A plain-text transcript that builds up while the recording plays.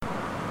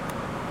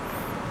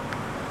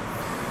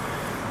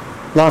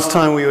Last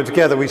time we were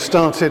together, we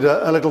started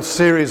a little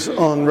series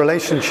on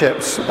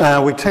relationships.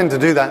 We tend to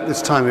do that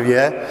this time of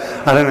year.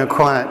 I don't know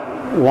quite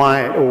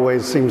why it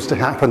always seems to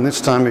happen this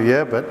time of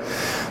year, but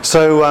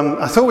so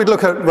I thought we'd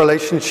look at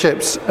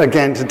relationships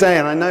again today.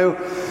 And I know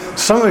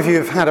some of you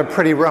have had a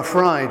pretty rough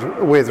ride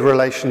with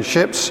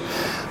relationships.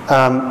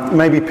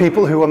 Maybe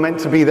people who were meant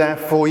to be there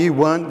for you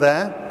weren't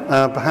there.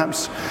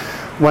 Perhaps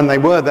when they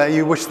were there,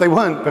 you wish they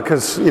weren't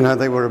because,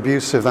 they were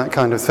abusive, that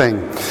kind of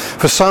thing.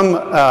 For some,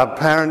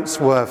 parents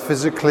were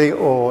physically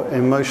or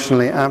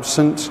emotionally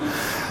absent,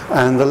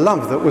 and the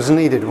love that was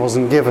needed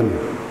wasn't given.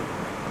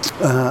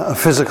 A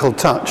physical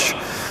touch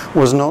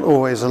was not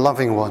always a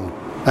loving one,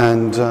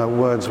 and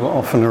words were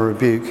often a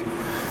rebuke.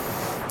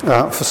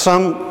 For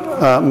some,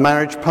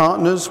 marriage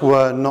partners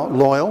were not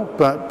loyal,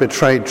 but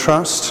betrayed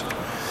trust.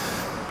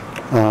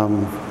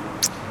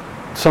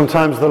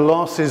 Sometimes the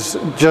loss is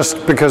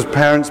just because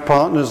parents,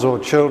 partners, or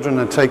children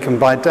are taken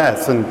by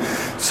death, and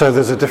so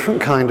there's a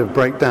different kind of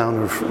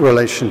breakdown of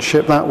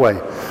relationship that way.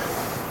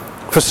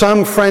 For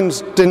some,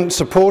 friends didn't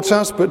support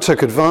us but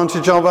took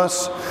advantage of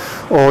us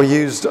or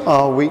used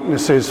our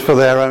weaknesses for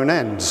their own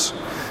ends.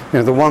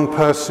 The one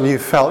person you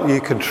felt you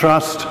could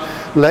trust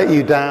let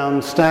you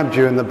down, stabbed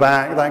you in the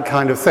back, that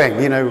kind of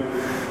thing.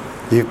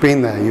 You've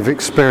been there, you've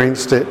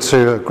experienced it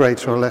to a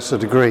greater or lesser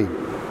degree.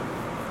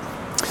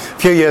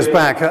 A few years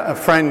back, a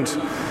friend,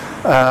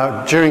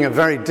 during a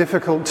very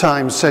difficult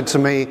time, said to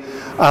me,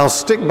 "I'll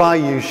stick by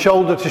you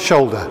shoulder to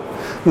shoulder,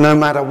 no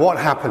matter what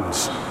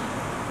happens."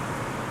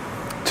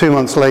 2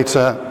 months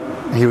later,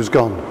 he was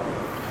gone.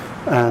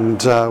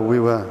 And we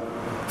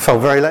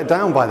felt very let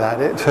down by that.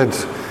 It had,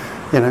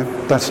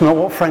 that's not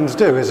what friends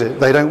do, is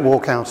it? They don't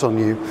walk out on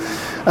you.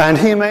 And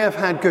he may have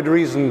had good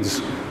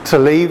reasons to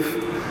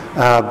leave,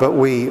 but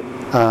we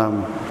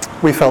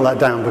felt let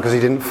down because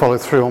he didn't follow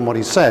through on what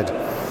he said.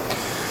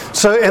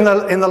 So in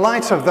the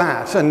light of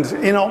that, and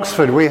in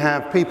Oxford we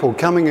have people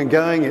coming and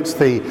going. It's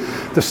the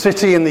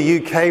city in the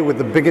UK with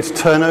the biggest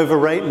turnover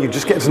rate, and you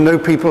just get to know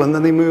people and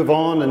then they move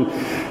on and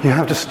you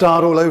have to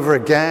start all over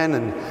again.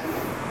 And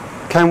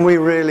can we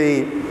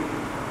really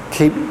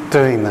keep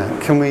doing that?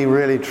 Can we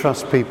really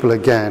trust people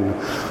again?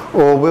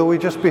 Or will we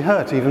just be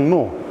hurt even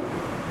more?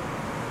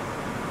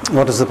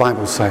 What does the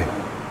Bible say?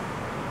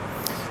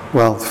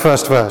 Well, the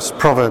first verse,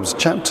 Proverbs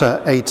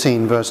chapter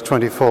 18, verse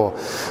 24.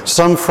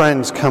 Some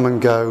friends come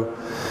and go,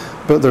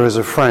 but there is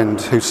a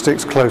friend who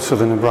sticks closer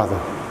than a brother.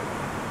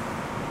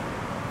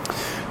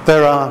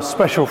 There are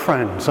special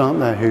friends, aren't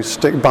there, who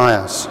stick by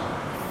us.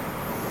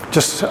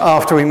 Just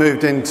after we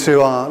moved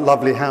into our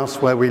lovely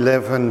house where we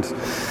live, and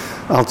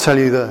I'll tell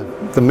you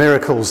the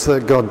miracles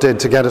that God did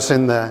to get us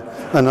in there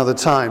another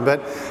time.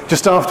 But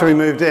just after we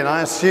moved in,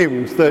 I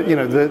assumed that,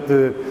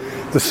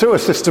 the sewer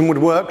system would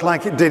work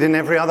like it did in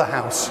every other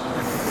house.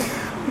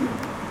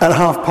 At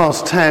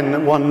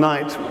 10:30 one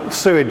night,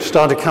 sewage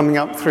started coming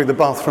up through the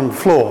bathroom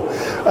floor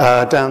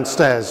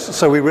downstairs.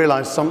 So we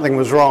realized something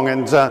was wrong,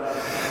 and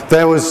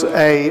there was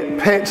a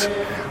pit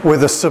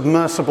with a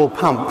submersible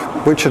pump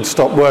which had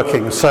stopped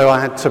working. So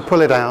I had to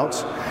pull it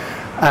out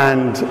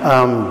and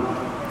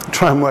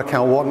try and work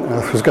out what on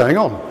earth was going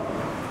on.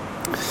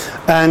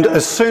 And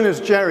as soon as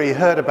Jerry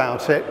heard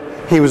about it,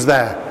 he was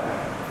there.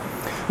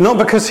 Not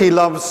because he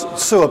loves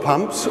sewer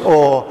pumps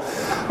or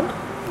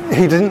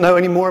he didn't know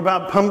any more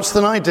about pumps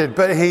than I did,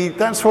 but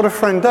that's what a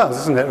friend does,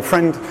 isn't it? A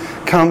friend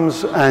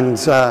comes and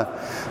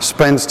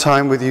spends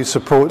time with you,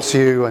 supports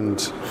you,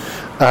 and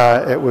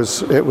it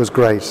was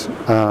great.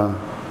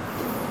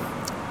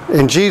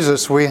 In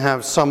Jesus we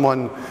have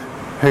someone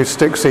who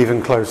sticks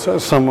even closer,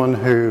 someone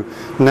who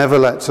never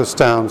lets us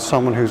down,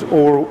 someone who's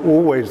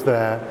always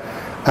there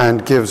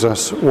and gives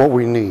us what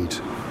we need.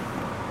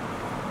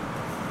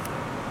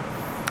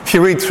 If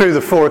you read through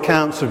the 4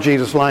 accounts of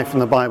Jesus' life in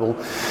the Bible,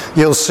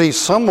 you'll see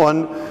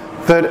someone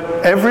that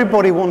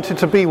everybody wanted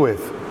to be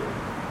with.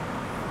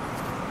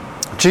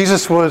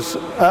 Jesus was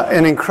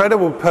an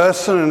incredible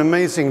person, an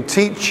amazing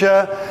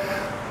teacher,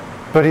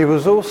 but he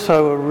was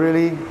also a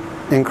really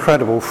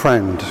incredible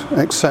friend,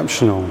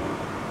 exceptional.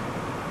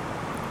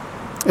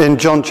 In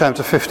John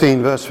chapter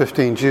 15, verse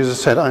 15,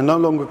 Jesus said, "I no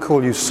longer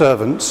call you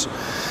servants,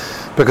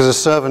 because a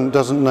servant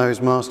doesn't know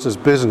his master's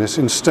business.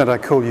 Instead, I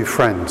call you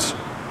friends.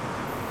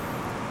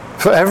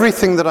 For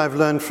everything that I've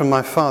learned from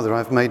my Father,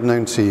 I've made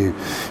known to you.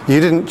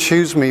 You didn't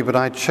choose me, but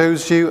I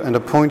chose you and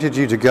appointed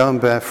you to go and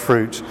bear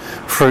fruit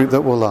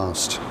that will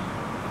last."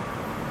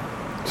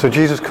 So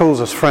Jesus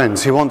calls us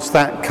friends. He wants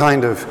that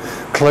kind of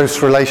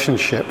close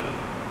relationship.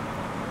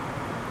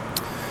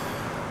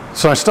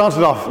 So I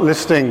started off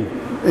listing,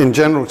 in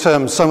general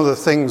terms, some of the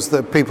things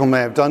that people may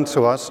have done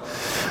to us.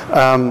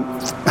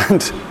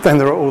 And then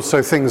there are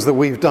also things that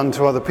we've done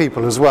to other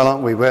people as well,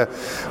 aren't we?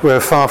 We're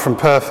far from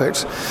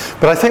perfect.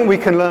 But I think we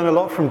can learn a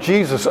lot from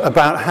Jesus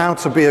about how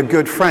to be a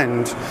good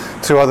friend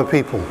to other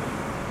people.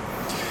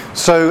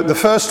 So the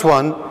first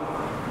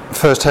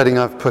heading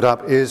I've put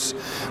up is,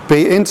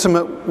 be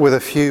intimate with a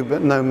few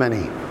but know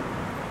many.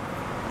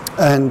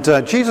 And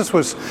Jesus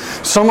was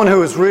someone who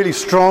was really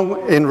strong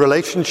in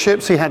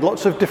relationships. He had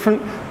lots of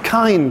different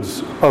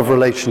kinds of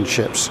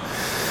relationships.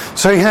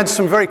 So he had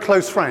some very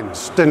close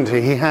friends, didn't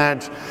he? He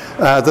had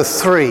the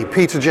three,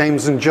 Peter,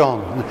 James and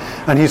John,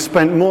 and he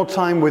spent more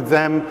time with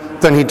them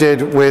than he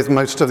did with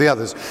most of the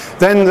others.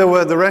 Then there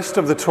were the rest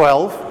of the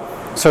 12.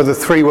 So the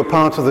three were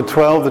part of the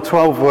 12. The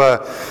 12 were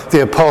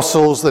the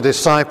apostles, the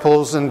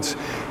disciples, and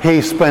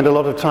he spent a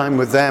lot of time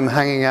with them,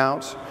 hanging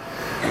out.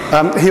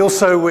 He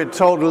also, we're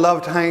told,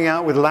 loved hanging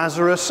out with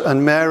Lazarus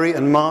and Mary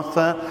and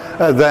Martha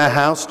at their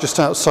house just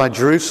outside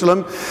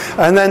Jerusalem.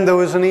 And then there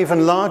was an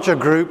even larger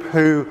group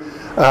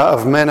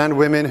of men and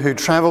women who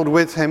traveled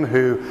with him,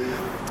 who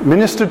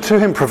ministered to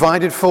him,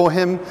 provided for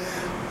him.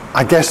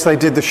 I guess they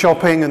did the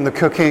shopping and the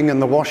cooking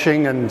and the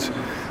washing and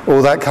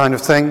all that kind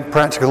of thing,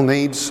 practical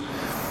needs.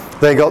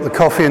 They got the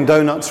coffee and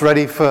donuts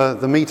ready for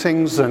the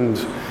meetings, and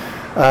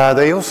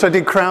they also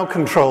did crowd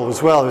control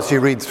as well, as you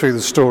read through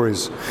the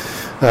stories.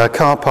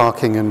 Car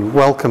parking and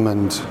welcome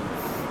and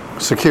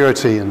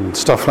security and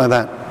stuff like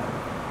that.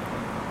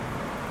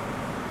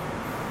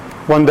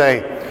 One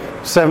day,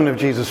 7 of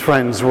Jesus'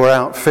 friends were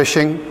out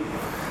fishing,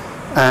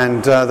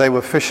 and they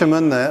were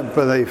fishermen,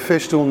 but they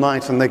fished all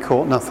night and they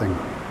caught nothing.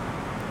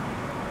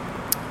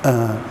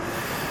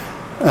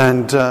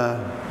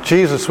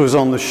 Jesus was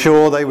on the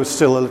shore. They were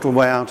still a little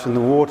way out in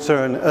the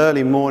water, and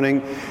early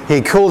morning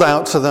he called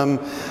out to them,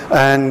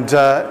 and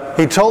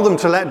he told them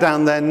to let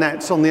down their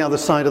nets on the other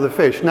side of the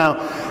fish. Now,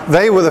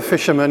 they were the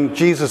fishermen,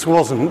 Jesus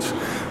wasn't,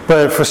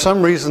 but for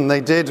some reason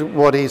they did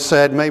what he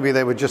said. Maybe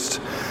they were just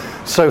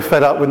so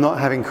fed up with not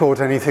having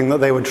caught anything that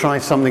they would try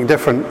something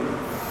different,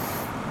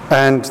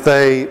 and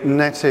they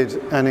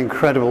netted an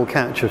incredible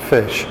catch of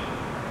fish.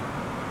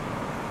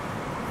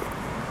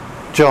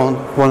 John,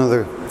 one of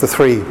the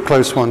three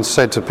close ones,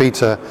 said to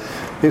Peter,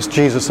 "It's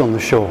Jesus on the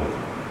shore."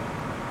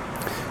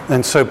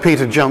 And so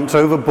Peter jumped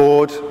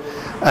overboard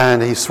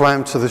and he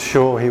swam to the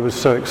shore. He was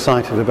so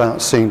excited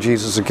about seeing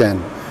Jesus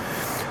again.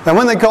 And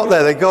when they got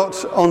there, they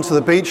got onto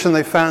the beach and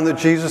they found that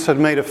Jesus had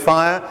made a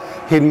fire.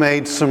 He'd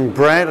made some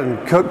bread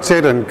and cooked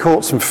it and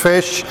caught some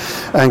fish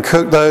and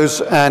cooked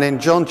those. And in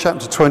John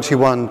chapter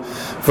 21,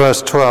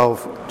 verse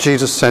 12,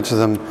 Jesus said to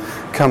them,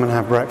 "Come and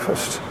have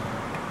breakfast."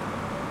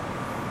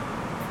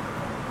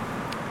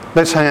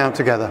 Let's hang out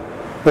together.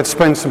 Let's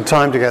spend some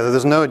time together.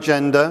 There's no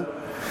agenda.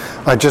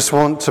 I just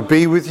want to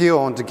be with you.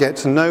 I want to get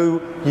to know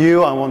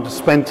you. I want to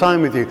spend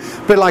time with you.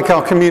 A bit like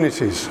our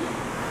communities.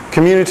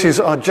 Communities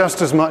are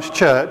just as much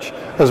church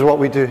as what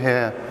we do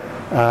here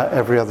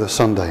every other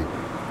Sunday.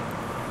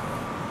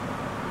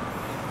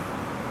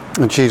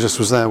 And Jesus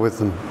was there with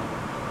them.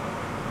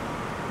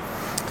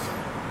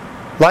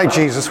 Like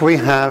Jesus, we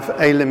have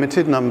a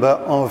limited number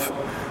of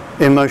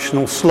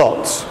emotional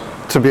slots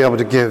to be able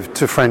to give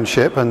to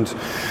friendship, and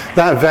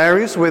that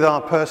varies with our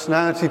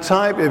personality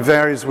type. It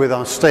varies with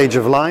our stage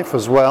of life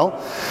as well.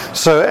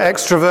 So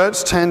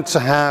extroverts tend to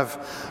have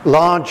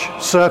large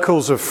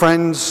circles of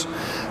friends,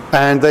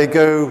 and they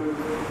go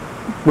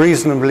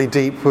reasonably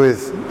deep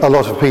with a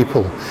lot of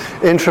people.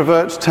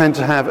 Introverts tend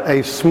to have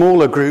a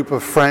smaller group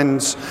of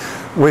friends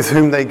with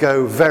whom they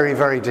go very,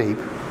 very deep.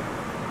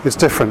 It's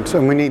different,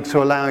 and we need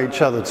to allow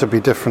each other to be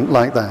different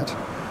like that.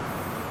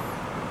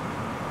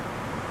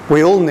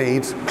 We all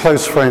need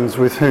close friends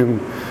with whom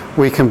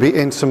we can be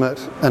intimate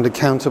and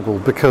accountable,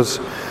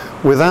 because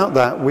without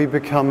that we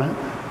become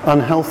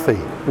unhealthy.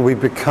 We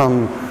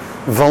become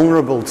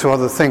vulnerable to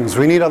other things.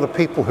 We need other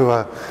people who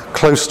are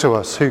close to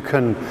us, who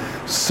can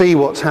see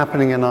what's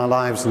happening in our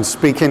lives and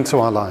speak into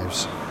our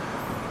lives.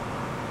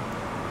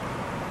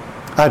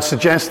 I'd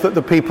suggest that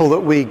the people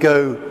that we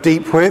go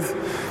deep with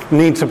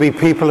need to be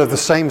people of the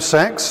same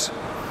sex,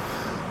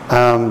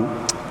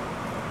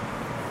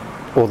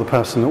 or the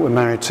person that we're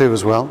married to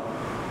as well.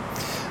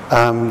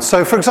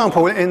 So for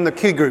example, in the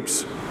key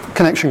groups,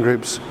 connection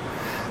groups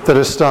that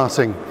are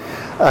starting,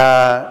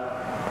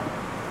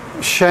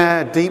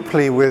 share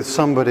deeply with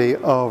somebody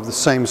of the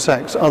same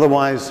sex.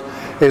 Otherwise,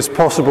 it's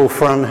possible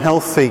for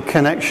unhealthy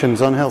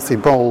connections, unhealthy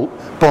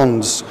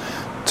bonds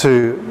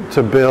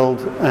to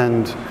build,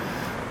 and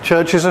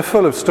churches are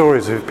full of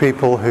stories of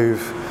people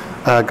who've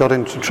got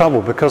into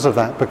trouble because of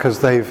that, because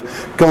they've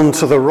gone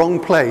to the wrong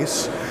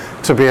place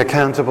to be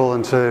accountable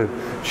and to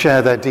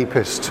share their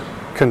deepest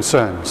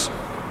concerns.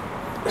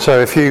 So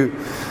if you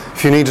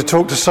need to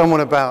talk to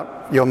someone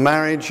about your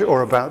marriage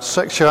or about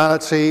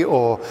sexuality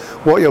or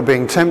what you're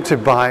being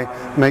tempted by,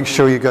 make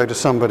sure you go to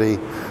somebody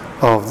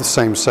of the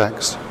same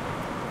sex.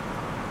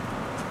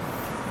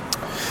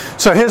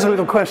 So here's a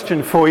little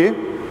question for you,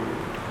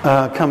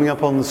 coming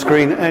up on the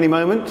screen any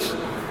moment.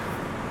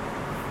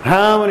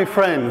 How many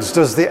friends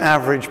does the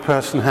average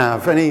person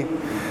have?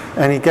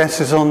 Any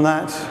guesses on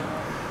that?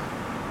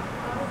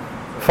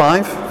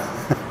 5?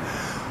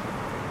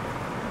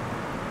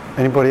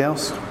 Anybody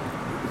else?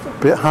 A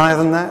bit higher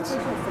than that?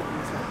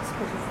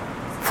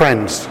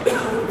 Friends.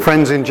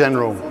 Friends in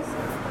general.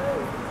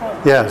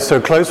 Yeah, so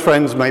close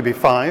friends maybe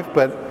 5,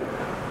 but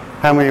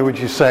how many would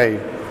you say?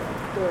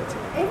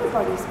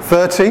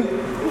 30?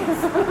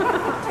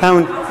 How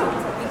many?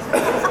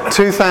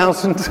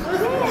 2,000?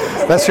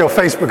 That's your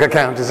Facebook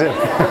account, is it?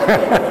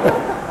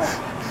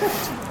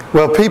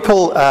 Well,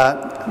 people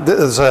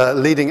there's a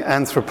leading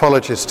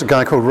anthropologist, a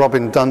guy called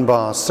Robin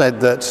Dunbar, said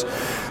that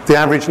the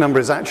average number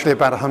is actually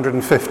about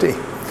 150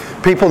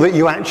 people that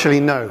you actually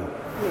know.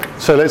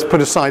 So let's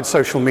put aside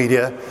social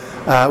media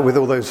with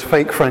all those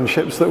fake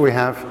friendships that we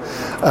have.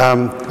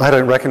 I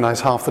don't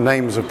recognize half the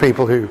names of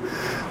people who,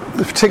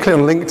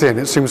 particularly on LinkedIn,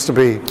 it seems to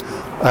be,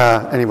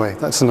 anyway,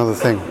 that's another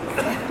thing.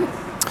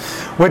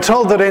 We're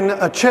told that in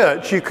a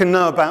church you can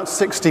know about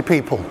 60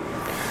 people.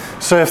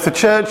 So if the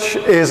church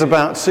is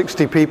about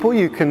 60 people,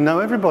 you can know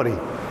everybody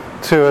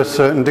to a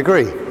certain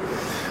degree.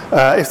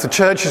 If the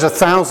church is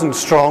 1,000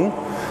 strong,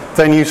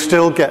 then you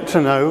still get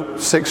to know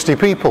 60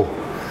 people.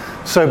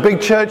 So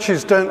big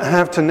churches don't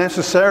have to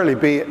necessarily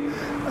be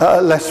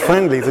less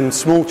friendly than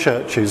small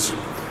churches.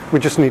 We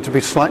just need to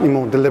be slightly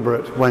more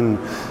deliberate when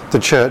the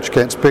church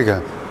gets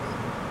bigger.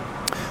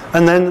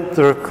 And then,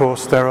 of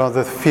course, there are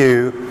the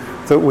few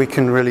that we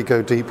can really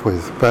go deep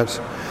with.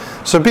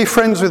 So be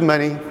friends with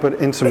many,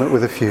 but intimate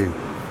with a few.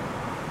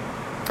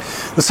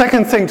 The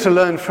second thing to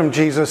learn from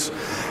Jesus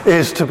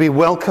is to be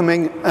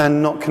welcoming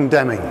and not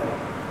condemning.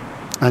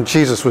 And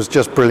Jesus was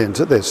just brilliant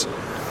at this.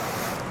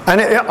 And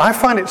I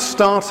find it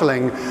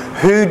startling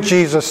who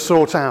Jesus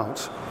sought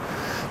out.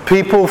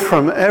 People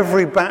from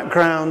every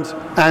background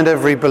and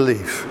every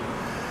belief.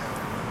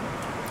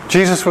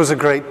 Jesus was a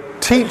great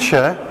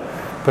teacher,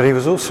 but he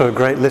was also a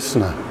great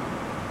listener.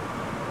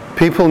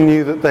 People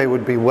knew that they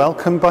would be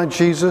welcomed by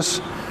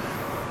Jesus.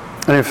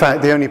 And in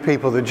fact, the only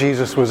people that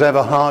Jesus was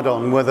ever hard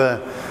on were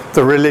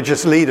the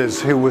religious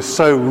leaders who were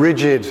so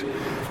rigid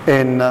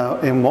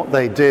in what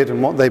they did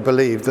and what they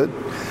believed that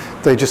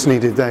they just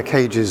needed their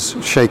cages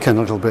shaken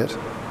a little bit.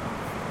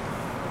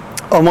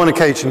 On one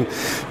occasion,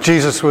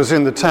 Jesus was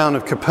in the town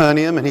of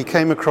Capernaum and he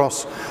came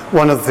across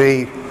one of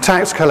the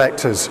tax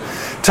collectors.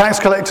 Tax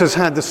collectors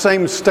had the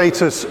same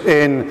status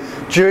in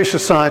Jewish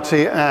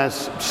society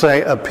as,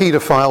 say, a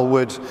paedophile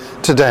would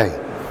today.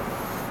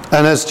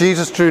 And as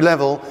Jesus drew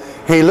level,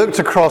 he looked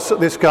across at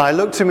this guy,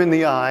 looked him in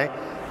the eye,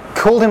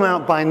 called him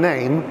out by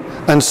name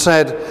and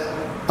said,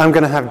 "I'm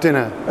going to have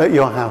dinner at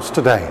your house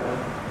today."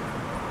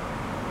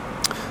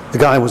 The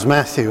guy was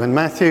Matthew, and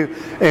Matthew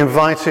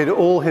invited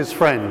all his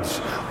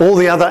friends, all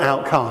the other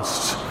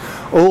outcasts,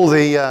 all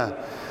the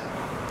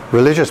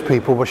religious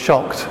people were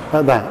shocked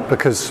at that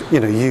because,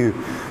 you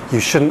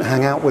shouldn't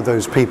hang out with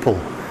those people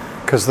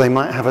because they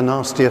might have a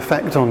nasty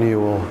effect on you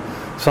or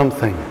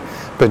something.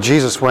 But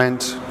Jesus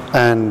went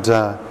and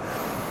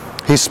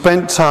he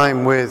spent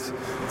time with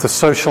the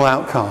social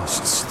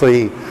outcasts,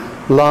 the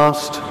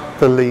last,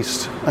 the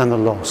least, and the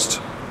lost.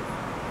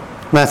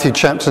 Matthew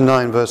chapter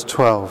 9, verse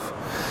 12.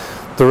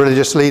 The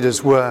religious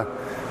leaders were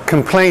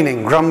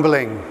complaining,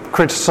 grumbling,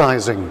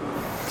 criticizing,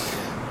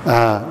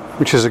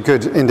 which is a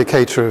good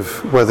indicator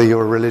of whether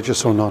you're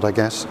religious or not, I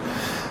guess.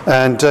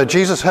 And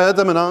Jesus heard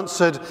them and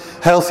answered,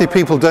 "Healthy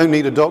people don't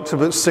need a doctor,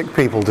 but sick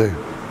people do.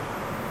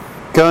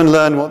 Go and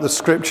learn what the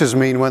scriptures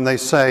mean when they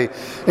say,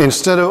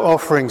 'Instead of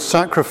offering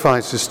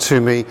sacrifices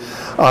to me,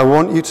 I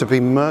want you to be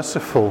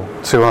merciful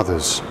to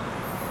others.'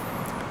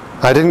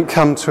 I didn't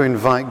come to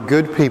invite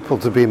good people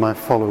to be my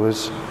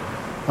followers.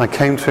 I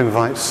came to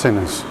invite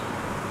sinners."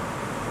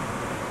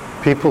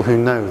 People who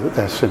know that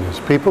they're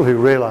sinners. People who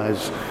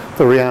realize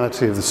the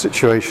reality of the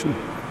situation.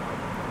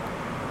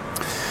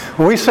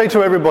 When we say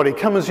to everybody,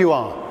 "Come as you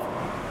are."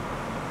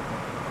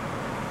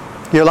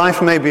 Your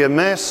life may be a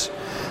mess.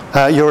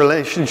 Your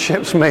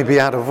relationships may be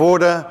out of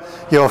order.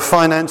 Your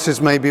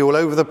finances may be all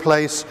over the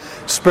place.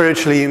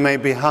 Spiritually, you may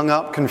be hung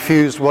up,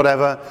 confused,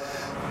 whatever.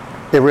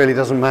 It really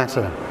doesn't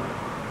matter.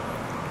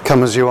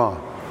 Come as you are.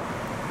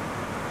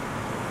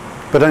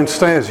 But don't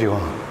stay as you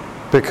are,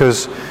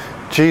 because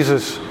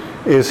Jesus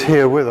is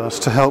here with us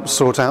to help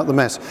sort out the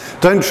mess.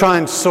 Don't try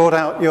and sort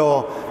out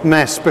your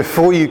mess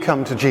before you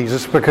come to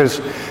Jesus,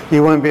 because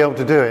you won't be able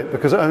to do it,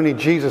 because only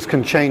Jesus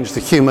can change the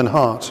human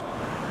heart.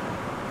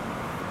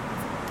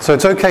 So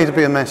it's okay to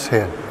be a mess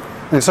here.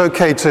 And it's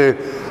okay to,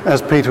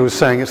 as Peter was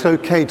saying, it's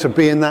okay to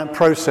be in that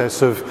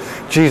process of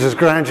Jesus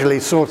gradually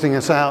sorting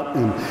us out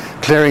and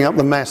clearing up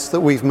the mess that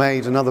we've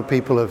made and other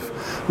people have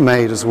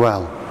made as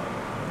well.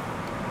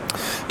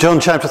 John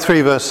chapter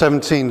 3 verse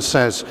 17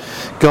 says,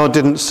 "God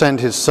didn't send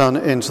his Son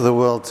into the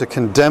world to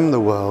condemn the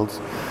world,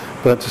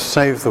 but to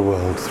save the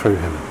world through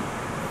him."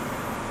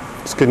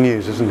 It's good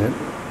news, isn't it?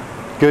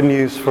 Good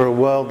news for a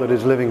world that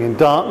is living in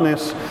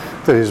darkness,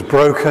 that is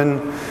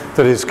broken,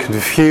 that is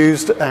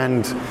confused,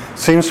 and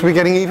seems to be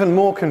getting even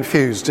more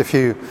confused if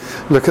you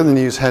look at the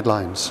news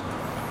headlines.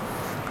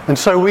 And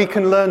so we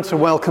can learn to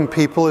welcome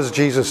people as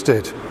Jesus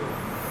did.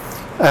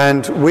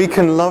 And we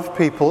can love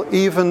people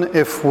even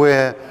if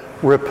we're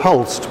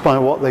repulsed by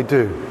what they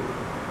do.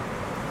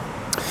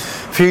 A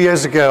few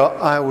years ago,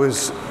 I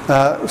was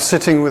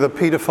sitting with a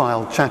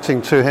paedophile,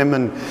 chatting to him,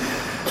 and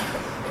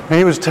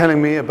he was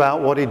telling me about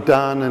what he'd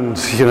done and,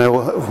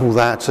 all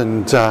that,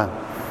 and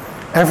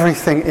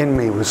everything in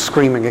me was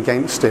screaming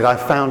against it. I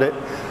found it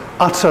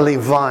utterly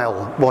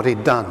vile, what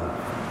he'd done.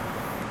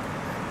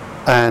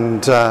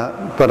 And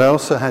but I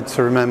also had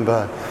to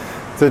remember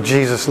that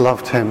Jesus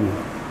loved him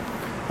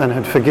and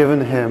had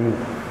forgiven him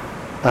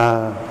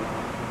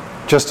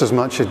just as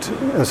much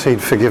as he'd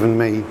forgiven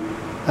me,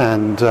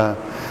 and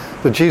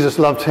that Jesus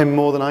loved him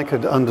more than I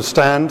could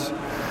understand,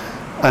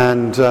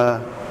 and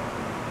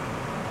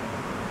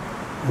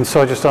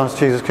so I just asked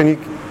Jesus, can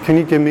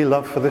you give me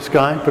love for this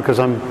guy, because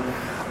I'm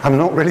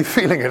not really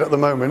feeling it at the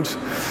moment.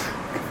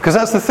 Because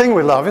that's the thing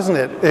with love, isn't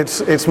it?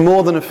 It's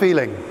more than a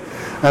feeling,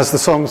 as the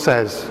song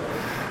says.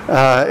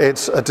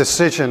 It's a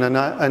decision,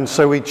 and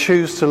so we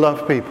choose to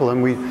love people,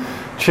 and we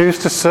choose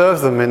to serve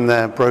them in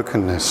their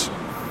brokenness.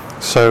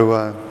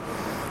 So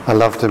I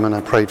loved him and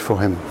I prayed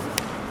for him.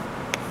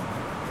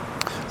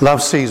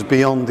 Love sees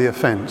beyond the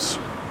offense.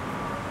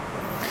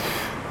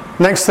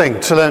 Next thing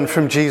to learn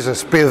from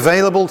Jesus: be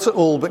available to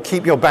all, but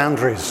keep your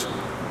boundaries.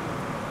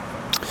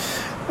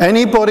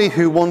 Anybody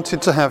who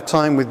wanted to have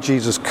time with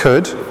Jesus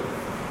could,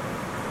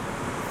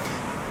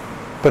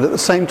 but at the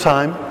same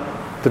time,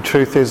 the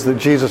truth is that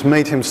Jesus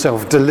made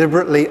himself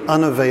deliberately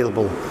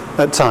unavailable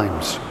at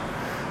times.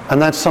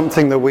 And that's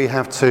something that we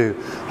have to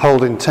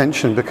hold in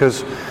tension,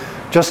 because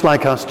just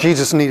like us,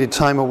 Jesus needed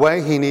time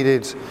away. He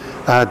needed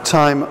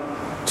time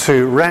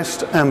to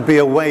rest and be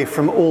away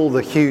from all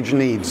the huge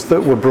needs that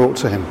were brought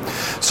to him.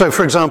 So,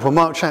 for example,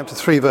 Mark chapter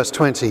 3, verse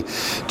 20.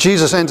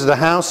 Jesus entered a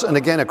house, and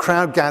again a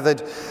crowd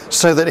gathered,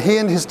 so that he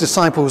and his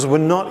disciples were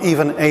not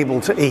even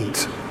able to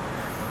eat.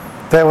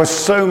 There were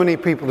so many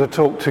people to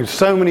talk to,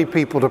 so many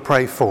people to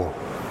pray for.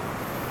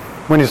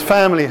 When his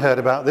family heard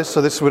about this,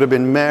 so this would have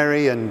been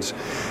Mary and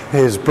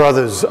his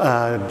brothers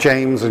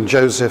James and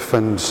Joseph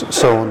and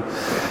so on,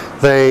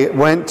 they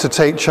went to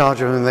take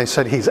charge of him, and they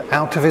said, he's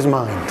out of his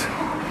mind.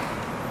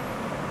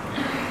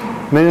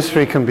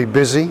 Ministry can be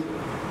busy,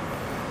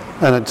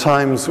 and at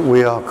times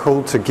we are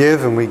called to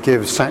give, and we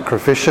give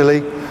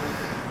sacrificially,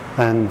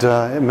 and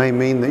it may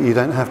mean that you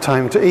don't have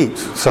time to eat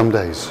some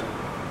days.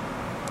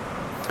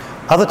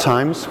 Other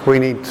times we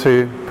need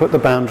to put the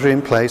boundary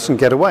in place and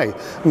get away.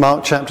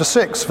 Mark chapter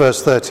 6,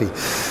 verse 30.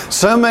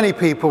 So many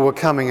people were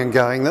coming and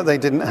going that they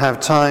didn't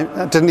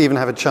even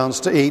have a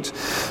chance to eat.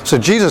 So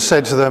Jesus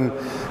said to them,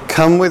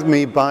 come with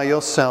me by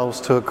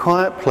yourselves to a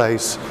quiet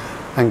place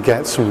and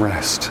get some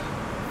rest.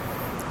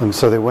 And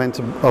so they went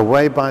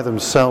away by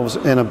themselves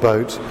in a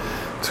boat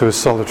to a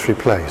solitary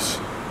place.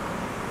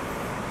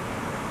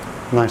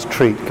 Nice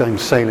treat, going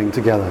sailing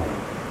together.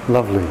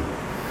 Lovely.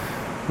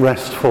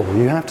 Restful.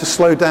 You have to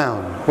slow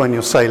down when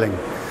you're sailing.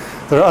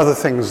 There are other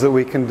things that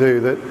we can do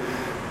that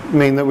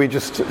mean that we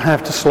just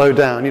have to slow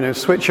down.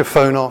 Switch your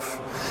phone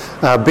off,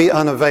 be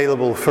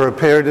unavailable for a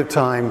period of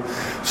time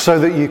so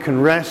that you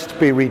can rest,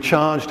 be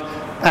recharged,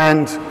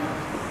 and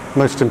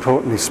most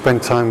importantly,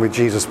 spend time with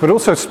Jesus, but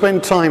also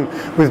spend time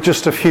with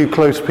just a few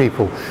close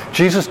people.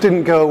 Jesus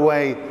didn't go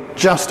away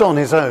just on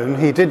his own.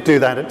 He did do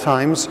that at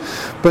times,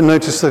 but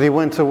notice that he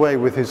went away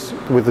with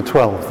the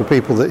 12, the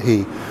people that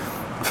he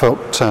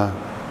felt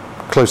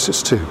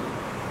closest to.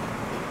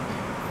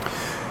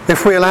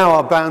 If we allow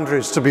our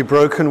boundaries to be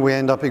broken, we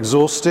end up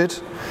exhausted,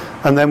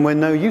 and then we're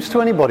no use to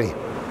anybody.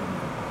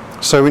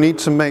 So we need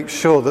to make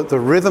sure that the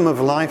rhythm of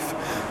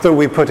life that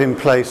we put in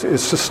place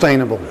is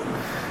sustainable.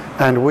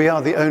 And we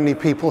are the only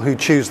people who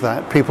choose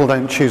that. People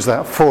don't choose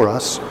that for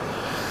us.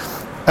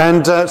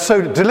 And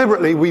so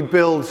deliberately we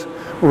build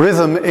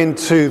rhythm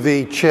into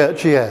the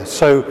church year.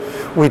 So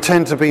we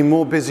tend to be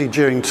more busy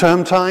during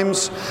term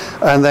times,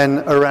 and then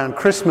around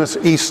Christmas,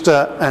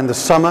 Easter and the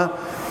summer,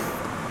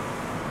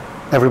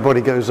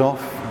 everybody goes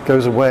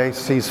away,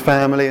 sees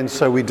family, and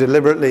so we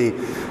deliberately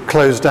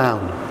close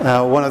down.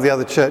 One of the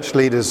other church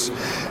leaders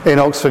in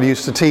Oxford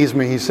used to tease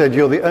me. He said,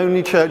 you're the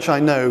only church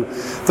I know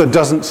that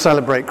doesn't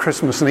celebrate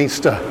Christmas and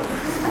Easter.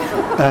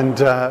 And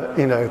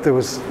there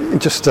was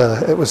just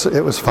it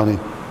was funny,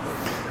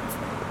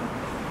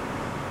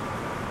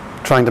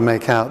 trying to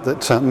make out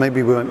that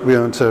maybe we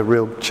weren't a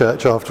real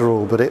church after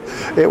all, but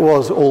it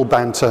was all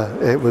banter.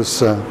 It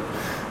was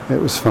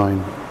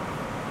fine.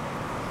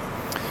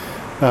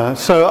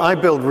 So I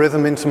build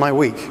rhythm into my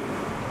week.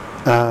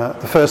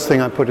 The first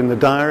thing I put in the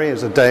diary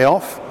is a day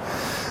off,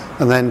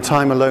 and then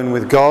time alone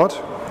with God,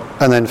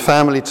 and then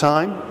family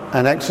time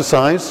and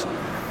exercise,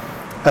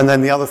 and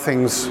then the other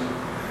things,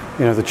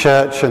 the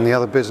church and the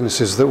other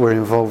businesses that we're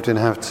involved in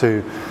have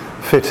to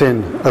fit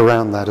in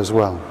around that as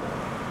well.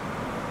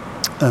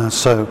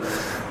 So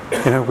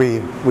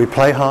we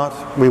play hard,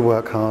 we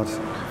work hard,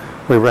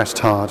 we rest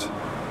hard.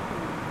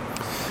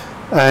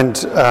 And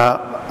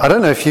I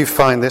don't know if you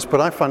find this,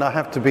 but I find I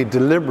have to be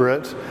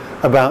deliberate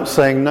about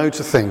saying no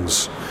to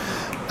things.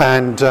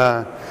 And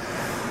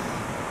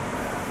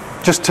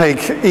just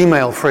take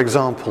email, for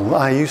example.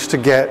 I used to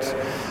get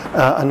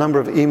a number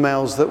of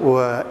emails that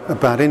were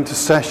about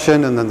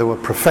intercession, and then there were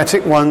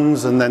prophetic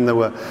ones, and then there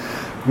were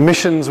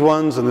missions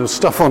ones, and there was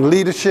stuff on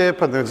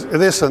leadership, and there was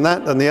this and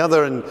that and the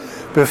other, and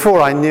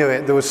before I knew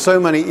it, there were so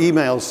many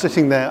emails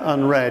sitting there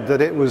unread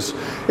that it was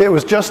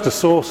just a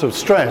source of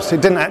stress.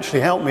 It didn't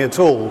actually help me at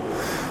all,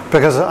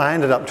 because I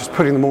ended up just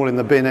putting them all in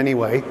the bin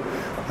anyway.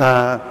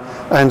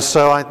 And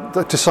so I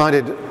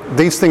decided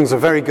these things are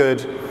very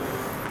good,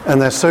 and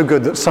they're so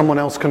good that someone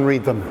else can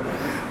read them,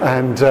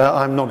 and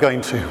I'm not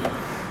going to.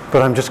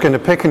 But I'm just going to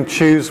pick and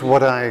choose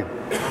what I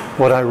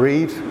what I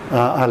read.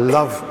 I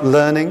love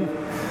learning.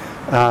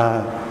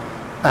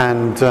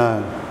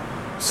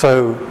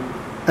 So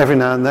every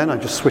now and then I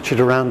just switch it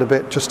around a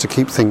bit just to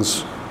keep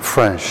things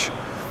fresh.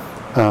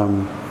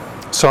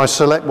 So I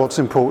select what's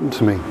important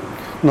to me,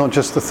 not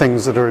just the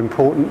things that are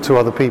important to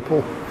other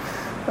people.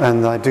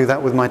 And I do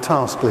that with my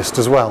task list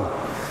as well.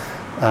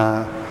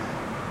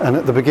 And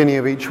at the beginning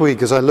of each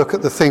week, as I look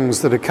at the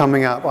things that are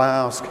coming up, I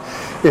ask,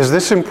 is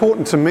this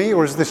important to me,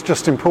 or is this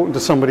just important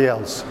to somebody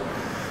else?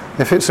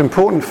 If it's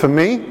important for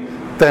me,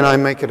 then I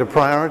make it a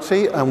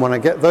priority, and when I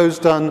get those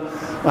done,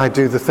 I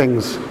do the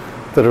things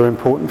that are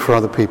important for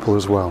other people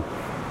as well.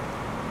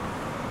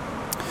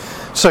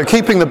 So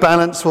keeping the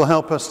balance will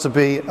help us to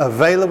be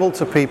available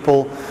to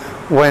people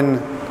when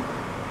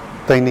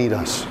they need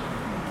us.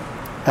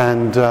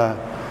 And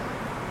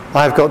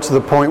I've got to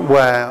the point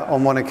where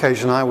on one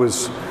occasion I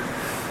was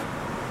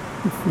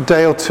a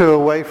day or two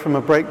away from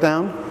a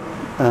breakdown,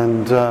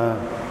 and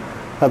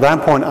at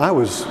that point I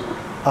was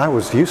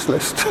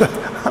useless.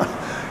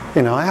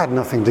 I had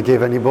nothing to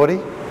give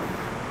anybody,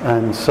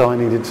 and so I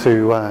needed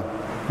to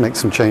make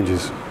some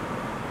changes.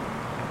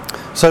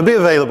 So be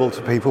available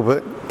to people,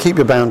 but keep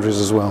your boundaries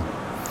as well.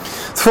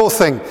 The fourth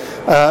thing,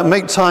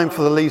 make time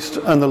for the least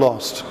and the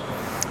lost.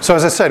 So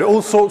as I said,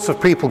 all sorts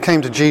of people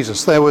came to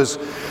Jesus. There was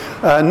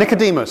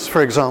Nicodemus,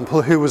 for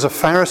example, who was a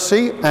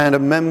Pharisee and a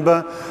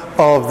member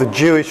of the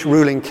Jewish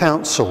ruling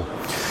council.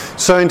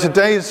 So in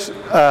today's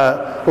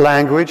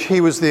language, he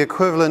was the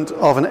equivalent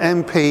of an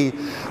MP,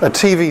 a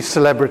TV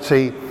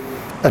celebrity,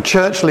 a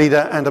church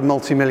leader, and a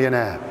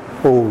multimillionaire,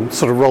 all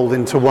sort of rolled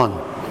into one.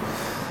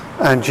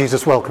 And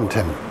Jesus welcomed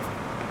him.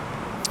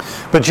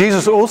 But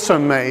Jesus also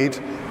made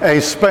a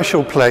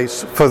special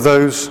place for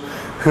those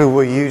who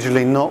were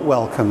usually not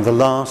welcome, the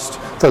last,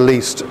 the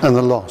least, and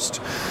the lost.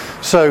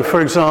 So,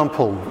 for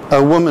example,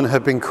 a woman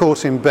had been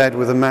caught in bed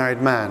with a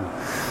married man.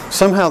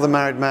 Somehow the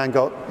married man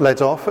got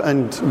let off,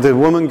 and the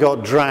woman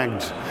got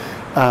dragged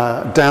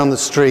down the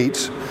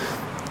street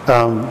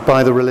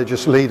by the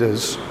religious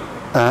leaders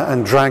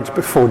and dragged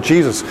before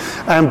Jesus.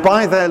 And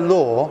by their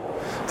law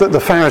that the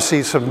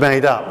Pharisees have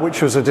made up,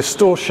 which was a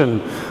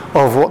distortion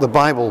of what the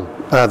Bible,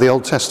 the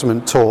Old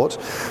Testament, taught,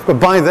 but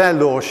by their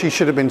law she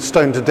should have been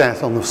stoned to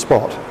death on the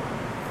spot.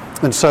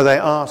 And so they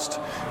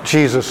asked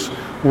Jesus,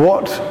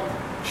 what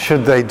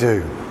should they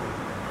do?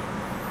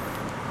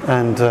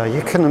 And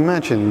you can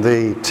imagine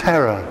the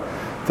terror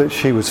that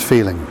she was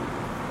feeling.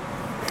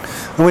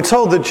 And we're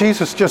told that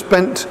Jesus just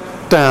bent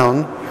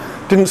down,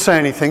 didn't say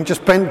anything,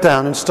 just bent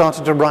down and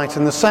started to write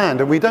in the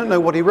sand. And we don't know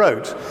what he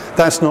wrote.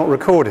 That's not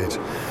recorded.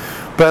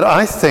 But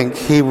I think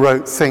he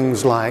wrote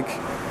things like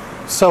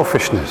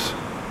selfishness,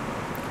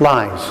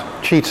 lies,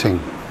 cheating,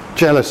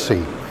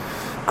 jealousy,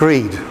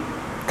 greed,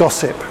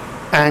 gossip,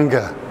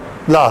 anger,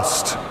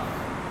 lust,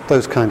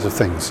 those kinds of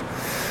things.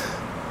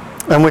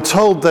 And we're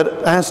told that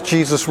as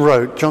Jesus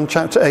wrote, John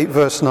chapter 8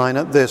 verse 9,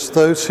 at this,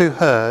 those who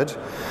heard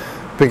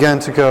began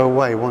to go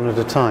away one at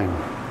a time.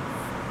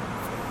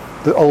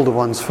 The older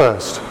ones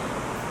first,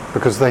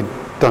 because they'd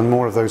done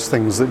more of those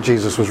things that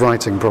Jesus was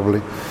writing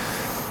probably.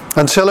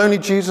 Until only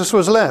Jesus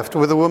was left,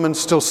 with the woman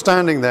still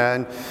standing there.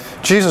 And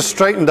Jesus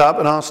straightened up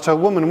and asked her,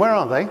 woman, where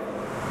are they?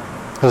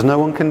 Has no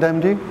one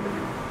condemned you?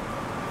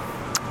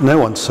 No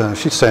one, sir,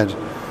 she said.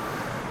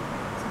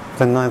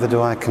 Then neither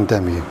do I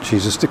condemn you,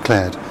 Jesus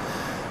declared.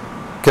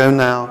 Go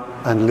now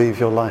and leave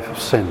your life of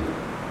sin.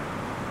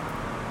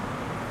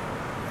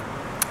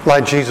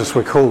 Like Jesus,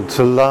 we're called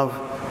to love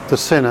the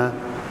sinner,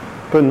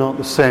 but not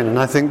the sin. And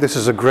I think this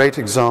is a great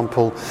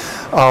example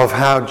of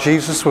how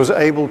Jesus was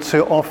able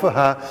to offer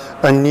her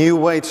a new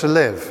way to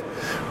live.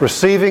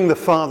 Receiving the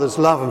Father's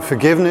love and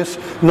forgiveness,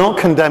 not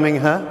condemning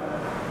her.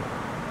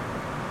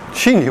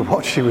 She knew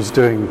what she was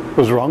doing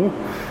was wrong.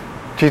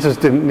 Jesus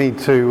didn't need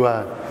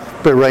to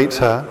berate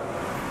her.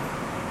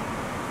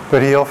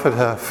 But he offered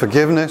her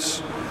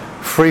forgiveness,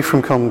 free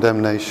from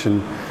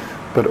condemnation,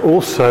 but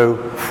also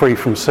free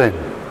from sin.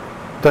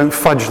 Don't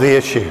fudge the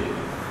issue.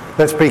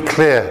 Let's be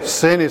clear.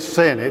 Sin is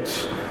sin.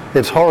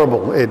 It's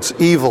horrible. It's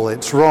evil.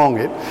 It's wrong.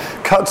 It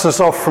cuts us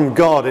off from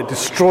God. It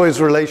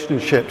destroys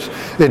relationships.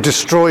 It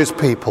destroys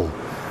people.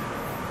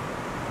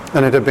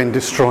 And it had been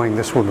destroying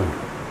this woman.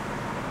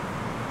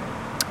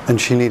 And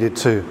she needed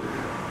to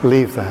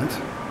leave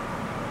that.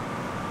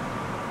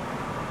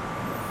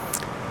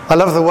 I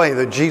love the way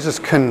that Jesus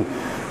could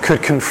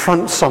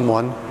confront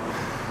someone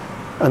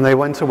and they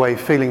went away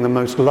feeling the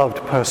most loved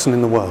person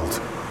in the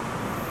world.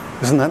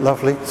 Isn't that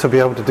lovely to be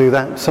able to do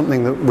that?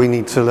 Something that we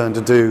need to learn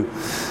to do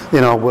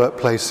in our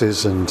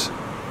workplaces and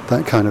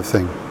that kind of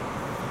thing.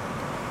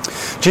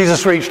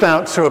 Jesus reached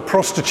out to a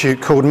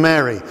prostitute called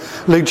Mary.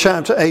 Luke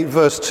chapter 8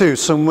 verse 2.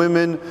 Some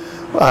women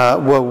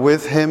were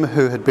with him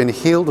who had been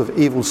healed of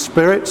evil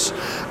spirits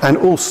and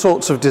all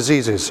sorts of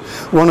diseases.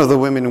 One of the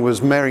women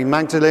was Mary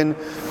Magdalene,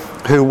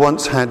 who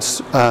once had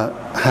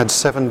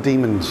 7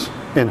 demons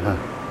in her.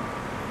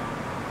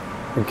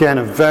 Again,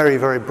 a very,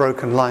 very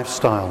broken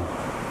lifestyle.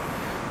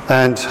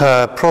 And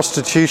her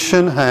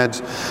prostitution had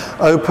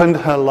opened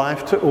her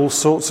life to all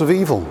sorts of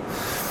evil.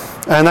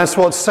 And that's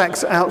what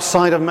sex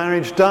outside of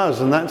marriage does,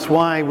 and that's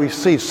why we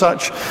see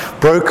such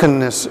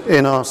brokenness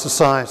in our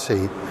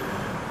society.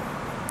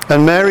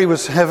 And Mary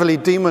was heavily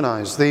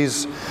demonized,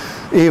 these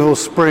evil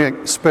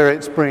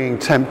spirits bringing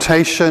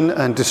temptation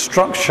and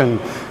destruction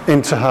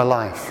into her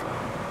life.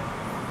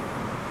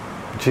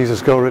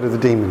 Jesus got rid of the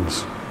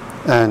demons,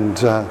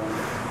 and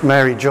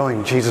Mary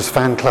joined Jesus'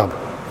 fan club.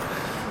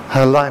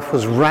 Her life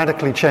was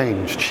radically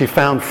changed. She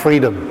found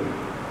freedom.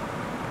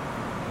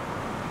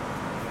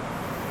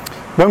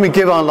 When we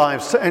give our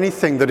lives to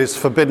anything that is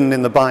forbidden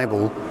in the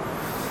Bible,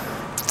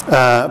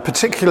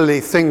 particularly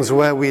things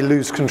where we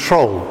lose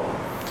control,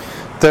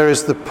 there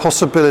is the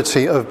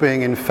possibility of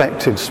being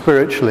infected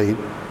spiritually,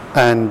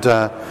 and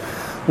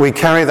we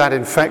carry that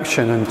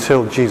infection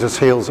until Jesus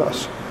heals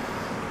us.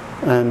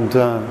 And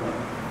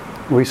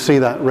we see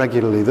that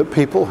regularly, that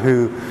people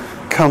who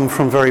come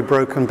from very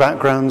broken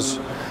backgrounds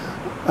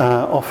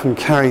often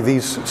carry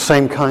these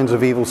same kinds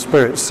of evil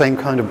spirits, same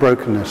kind of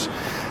brokenness.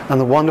 And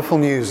the wonderful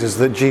news is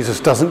that Jesus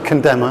doesn't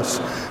condemn us,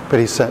 but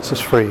he sets us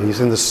free. He's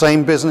in the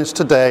same business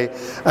today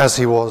as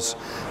he was,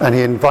 and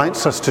he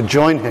invites us to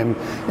join him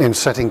in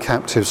setting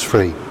captives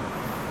free.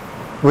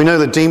 We know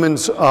that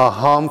demons are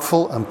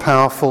harmful and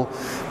powerful,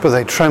 but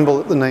they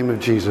tremble at the name of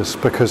Jesus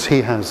because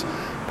he has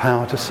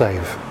power to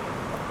save.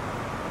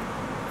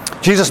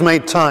 Jesus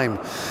made time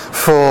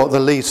for the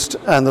least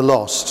and the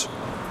lost.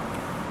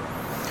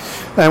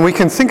 And we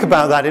can think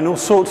about that in all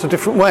sorts of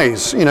different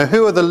ways. You know,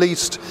 who are the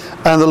least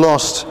and the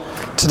lost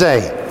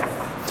today?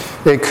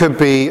 It could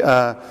be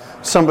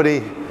somebody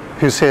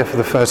who's here for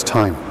the first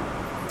time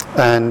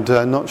and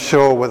not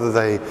sure whether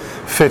they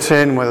fit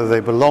in, whether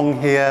they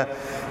belong here.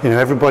 You know,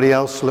 everybody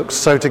else looks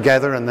so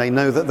together and they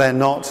know that they're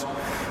not.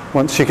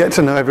 Once you get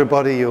to know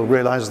everybody, you'll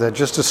realize they're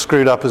just as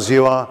screwed up as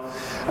you are.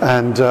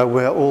 And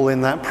we're all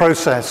in that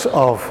process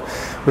of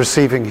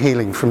receiving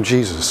healing from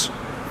Jesus.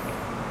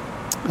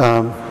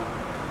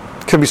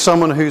 Could be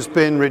someone who's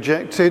been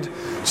rejected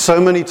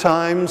so many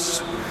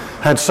times,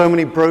 had so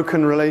many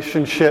broken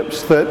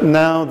relationships that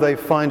now they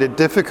find it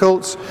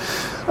difficult.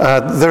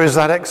 There is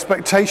that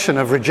expectation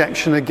of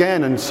rejection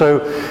again, and so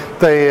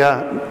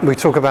we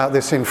talk about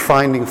this in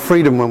Finding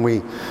Freedom when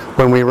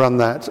we run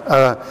that.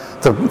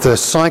 The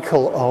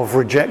cycle of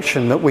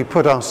rejection that we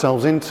put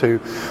ourselves into,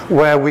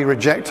 where we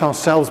reject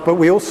ourselves, but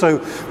we also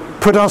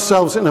put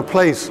ourselves in a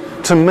place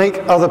to make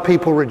other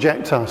people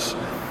reject us,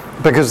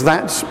 because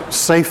that's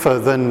safer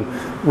than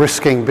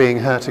risking being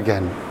hurt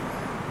again.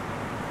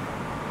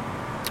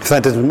 If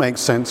that doesn't make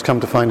sense, come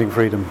to Finding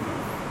Freedom.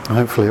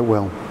 Hopefully it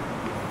will.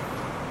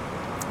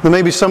 There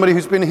may be somebody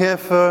who's been here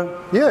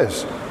for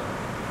years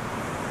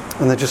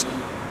and they're just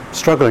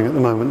struggling at the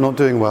moment, not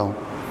doing well,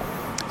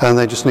 and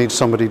they just need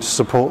somebody to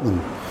support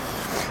them.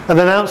 And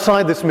then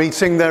outside this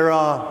meeting there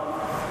are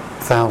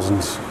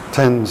thousands,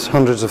 tens,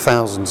 hundreds of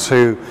thousands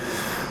who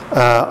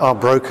are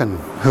broken,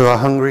 who are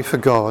hungry for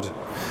God.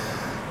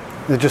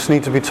 They just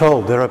need to be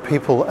told. There are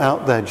people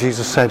out there,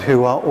 Jesus said,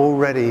 who are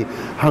already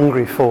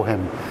hungry for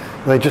him.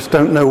 They just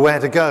don't know where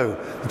to go.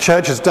 The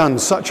church has done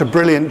such a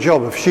brilliant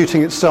job of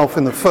shooting itself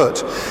in the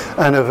foot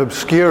and of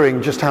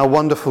obscuring just how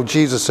wonderful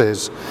Jesus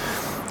is.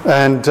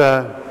 And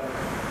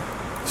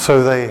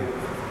so they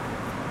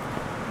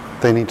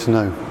need to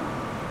know.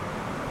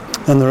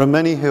 And there are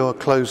many who are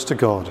close to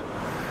God.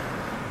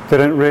 They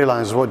don't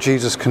realize what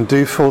Jesus can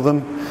do for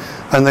them.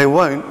 And they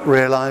won't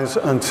realize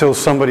until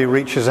somebody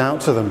reaches out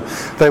to them.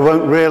 They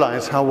won't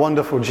realize how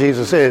wonderful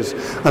Jesus is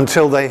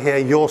until they hear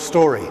your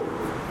story.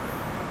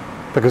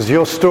 Because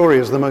your story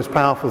is the most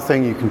powerful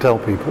thing you can tell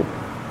people.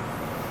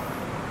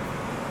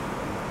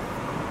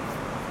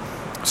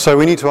 So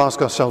we need to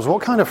ask ourselves,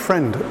 what kind of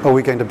friend are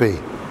we going to be?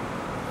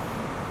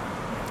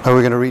 Are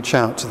we going to reach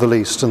out to the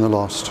least and the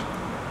lost?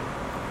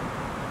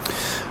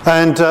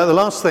 And the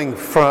last thing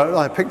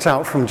I picked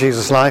out from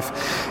Jesus'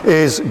 life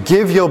is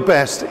give your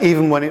best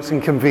even when it's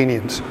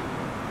inconvenient.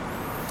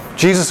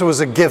 Jesus was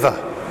a giver,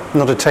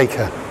 not a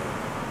taker.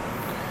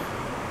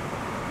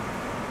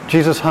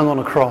 Jesus hung on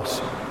a cross.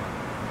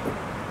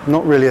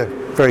 Not really a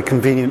very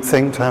convenient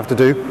thing to have to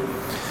do.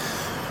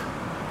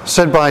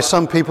 Said by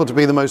some people to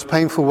be the most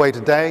painful way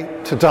to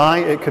die.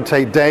 It could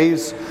take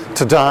days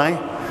to die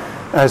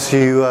as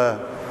you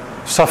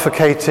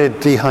suffocated,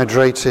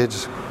 dehydrated.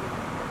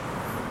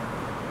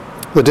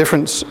 The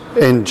difference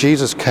in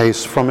Jesus'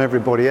 case from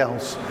everybody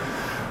else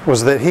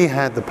was that he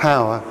had the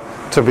power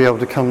to be able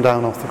to come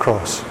down off the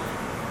cross.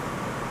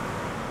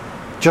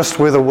 Just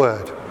with a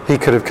word, he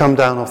could have come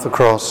down off the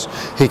cross.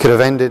 He could have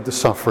ended the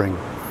suffering.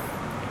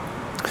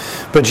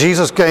 But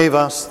Jesus gave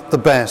us the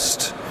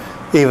best,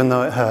 even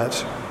though it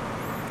hurt.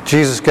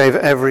 Jesus gave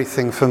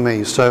everything for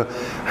me, so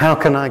how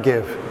can I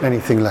give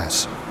anything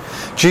less?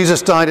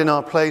 Jesus died in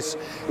our place,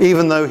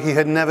 even though he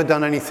had never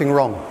done anything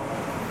wrong.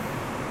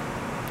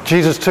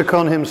 Jesus took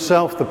on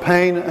himself the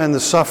pain and the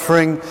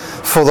suffering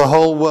for the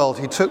whole world.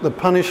 He took the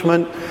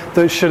punishment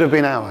that should have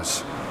been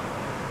ours.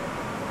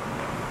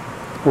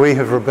 We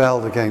have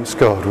rebelled against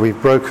God. We've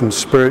broken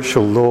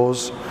spiritual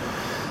laws.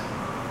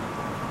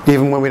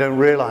 even when we don't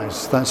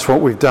realize that's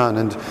what we've done.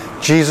 And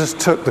Jesus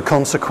took the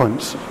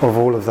consequence of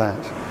all of that.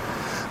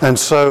 And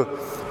so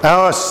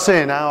our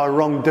sin, our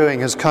wrongdoing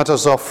has cut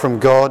us off from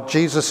God.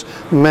 Jesus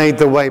made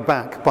the way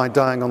back by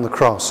dying on the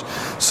cross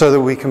so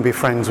that we can be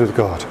friends with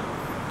God.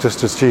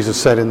 Just as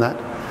Jesus said in that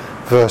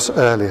verse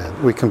earlier,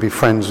 we can be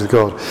friends with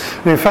God.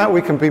 And in fact,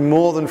 we can be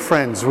more than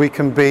friends. We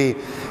can be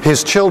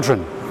his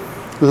children,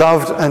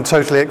 loved and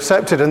totally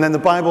accepted. And then the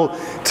Bible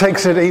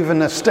takes it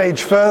even a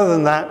stage further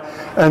than that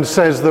and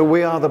says that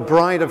we are the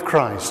bride of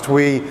Christ.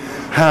 We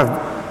have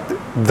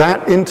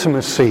that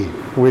intimacy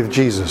with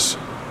Jesus.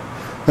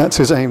 That's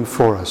his aim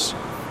for us.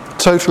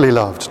 Totally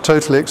loved,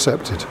 totally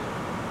accepted.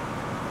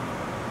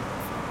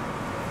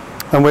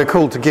 And we're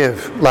called to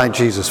give like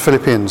Jesus.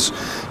 Philippians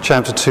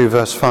chapter 2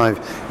 verse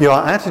 5. Your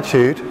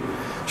attitude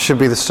should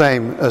be the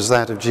same as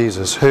that of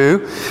Jesus,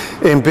 who,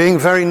 in being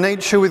very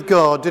nature with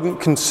God, didn't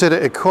consider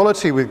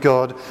equality with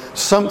God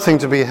something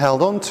to be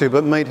held on to,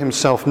 but made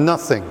himself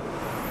nothing.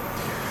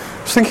 I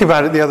was thinking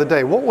about it the other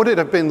day. What would it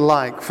have been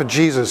like for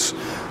Jesus,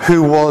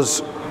 who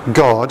was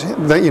God?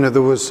 That,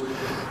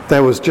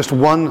 there was just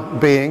one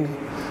being,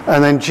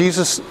 and then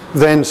Jesus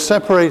then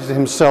separated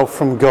himself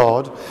from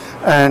God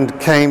and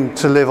came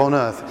to live on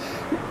earth.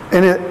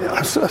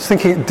 I was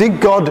thinking,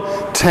 did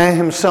God tear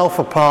himself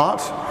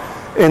apart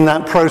in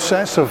that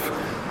process of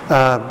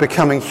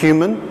becoming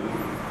human?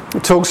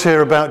 It talks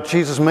here about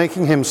Jesus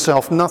making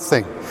himself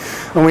nothing.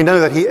 And we know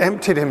that he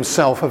emptied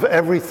himself of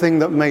everything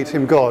that made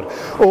him God.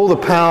 All the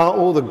power,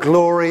 all the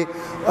glory.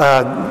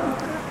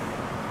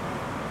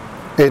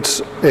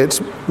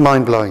 It's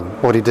mind-blowing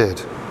what he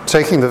did.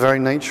 Taking the very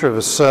nature of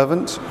a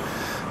servant,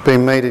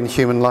 being made in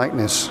human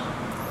likeness.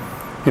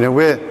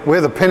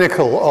 We're the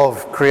pinnacle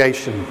of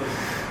creation.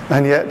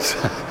 And yet,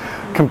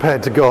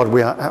 compared to God,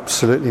 we are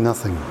absolutely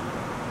nothing.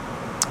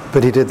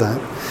 But he did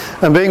that.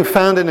 And being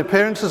found in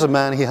appearance as a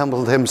man, he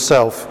humbled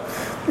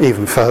himself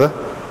even further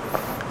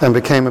and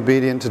became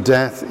obedient to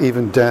death,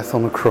 even death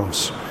on the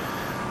cross.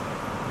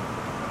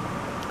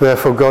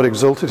 Therefore God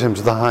exalted him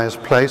to the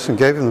highest place and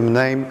gave him the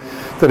name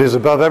that is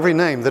above every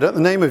name, that at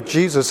the name of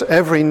Jesus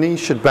every knee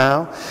should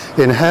bow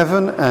in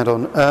heaven and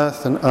on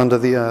earth and under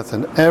the earth,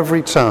 and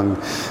every tongue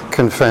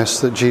confess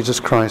that Jesus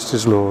Christ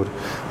is Lord,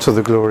 to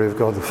the glory of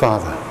God the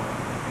Father.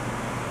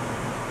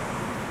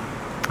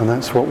 And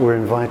that's what we're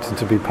invited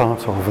to be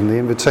part of. And the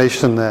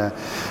invitation there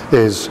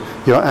is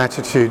your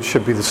attitude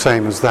should be the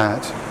same as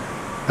that,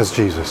 as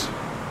Jesus.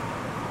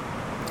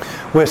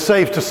 We're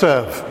saved to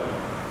serve,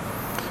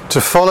 to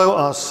follow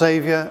our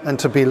Saviour and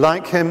to be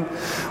like him,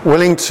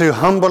 willing to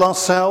humble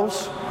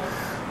ourselves,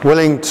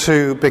 willing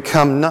to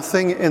become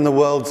nothing in the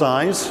world's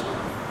eyes.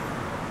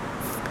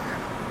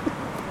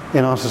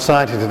 In our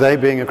society today,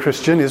 being a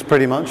Christian is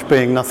pretty much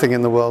being nothing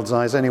in the world's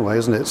eyes anyway,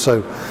 isn't it?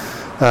 So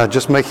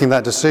just making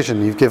that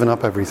decision, you've given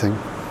up everything.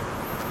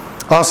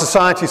 Our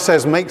society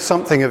says make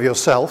something of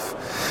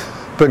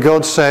yourself, but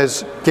God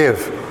says give,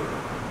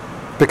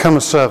 become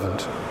a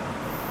servant,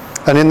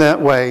 and in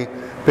that way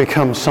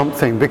become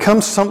something. Become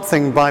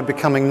something by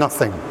becoming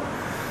nothing.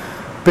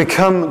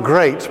 Become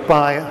great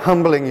by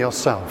humbling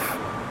yourself.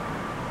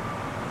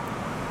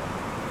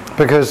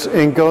 Because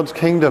in God's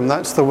kingdom,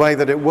 that's the way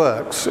that it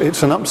works.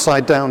 It's an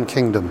upside down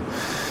kingdom.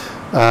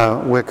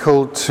 We're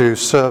called to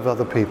serve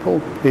other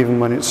people, even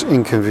when it's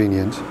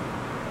inconvenient.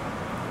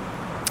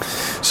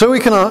 So we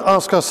can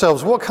ask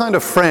ourselves, what kind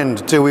of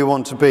friend do we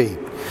want to be?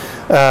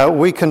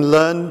 We can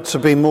learn to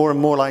be more and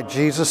more like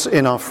Jesus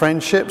in our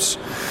friendships,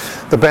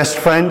 the best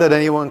friend that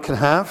anyone can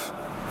have.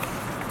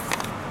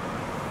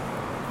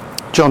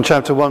 John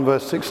chapter 1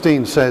 verse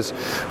 16 says,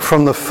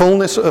 from the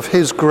fullness of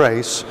his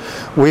grace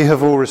we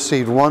have all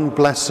received one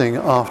blessing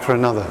after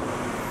another.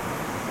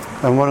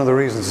 And one of the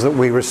reasons that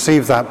we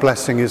receive that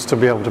blessing is to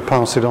be able to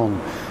pass it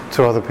on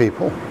to other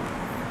people.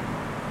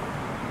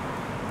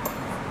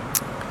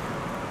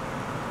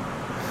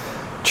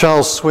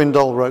 Charles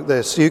Swindoll wrote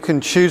this: you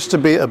can choose to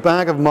be a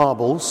bag of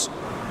marbles,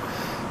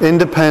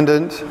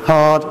 independent,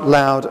 hard,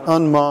 loud,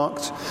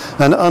 unmarked,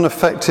 and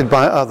unaffected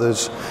by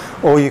others,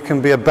 or you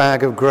can be a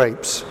bag of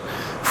grapes,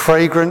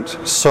 fragrant,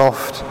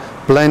 soft,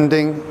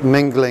 blending,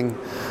 mingling,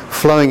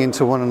 flowing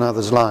into one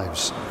another's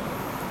lives.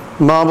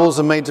 Marbles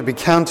are made to be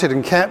counted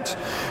and kept.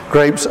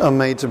 Grapes are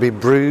made to be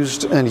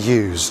bruised and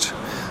used.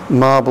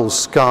 Marbles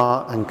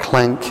scar and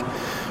clank.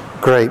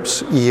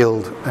 Grapes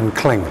yield and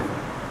cling.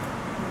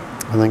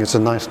 I think it's a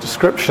nice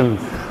description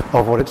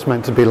of what it's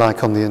meant to be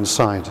like on the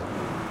inside.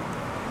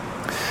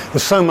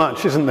 There's so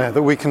much, isn't there,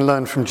 that we can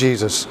learn from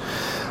Jesus.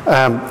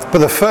 But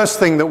the first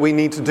thing that we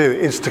need to do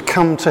is to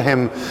come to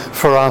him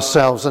for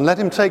ourselves and let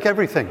him take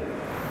everything.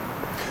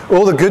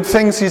 All the good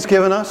things he's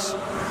given us,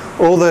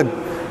 all the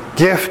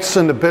gifts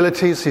and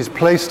abilities he's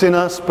placed in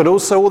us, but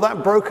also all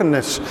that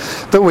brokenness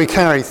that we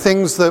carry,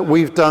 things that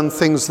we've done,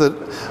 things that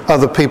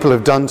other people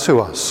have done to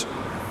us.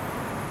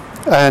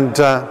 And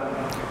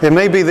it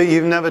may be that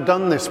you've never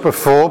done this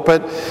before,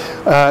 but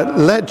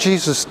let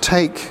Jesus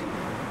take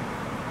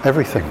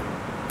everything.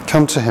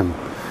 Come to him.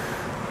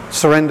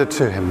 Surrender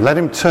to him. Let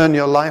him turn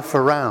your life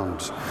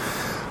around.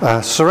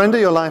 Surrender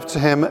your life to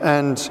him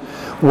and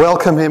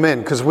welcome him in,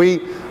 because we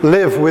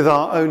live with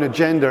our own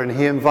agenda and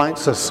he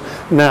invites us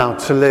now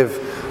to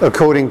live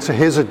according to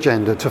his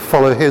agenda, to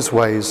follow his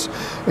ways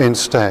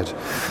instead.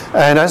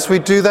 And as we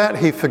do that,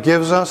 he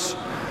forgives us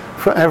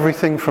for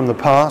everything from the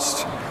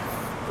past,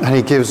 and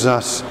he gives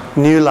us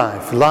new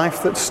life,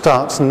 life that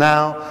starts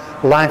now,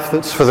 life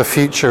that's for the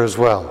future as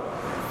well.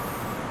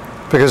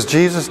 Because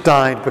Jesus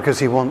died because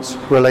he wants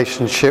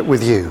relationship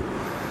with you.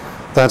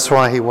 That's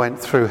why he went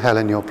through hell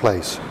in your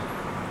place.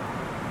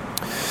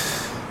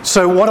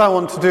 So what I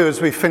want to do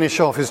as we finish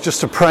off is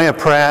just to pray a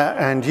prayer,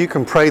 and you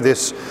can pray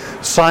this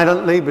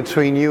silently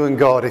between you and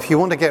God. If you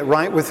want to get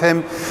right with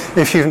him,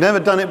 if you've never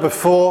done it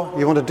before,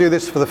 you want to do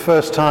this for the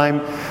first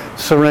time,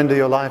 surrender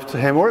your life to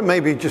him. Or it may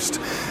be just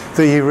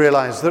that you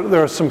realize that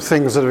there are some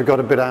things that have got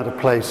a bit out of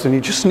place and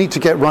you just need to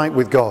get right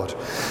with God.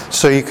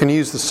 So you can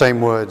use the same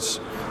words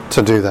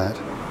to do that.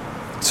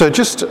 So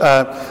just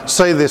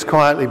say this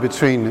quietly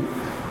between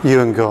you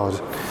and God.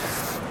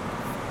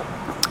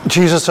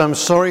 Jesus, I'm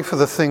sorry for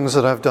the things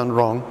that I've done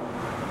wrong.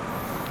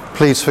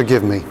 Please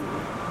forgive me.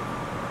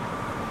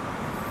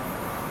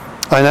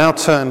 I now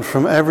turn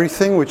from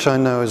everything which I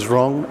know is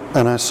wrong,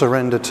 and I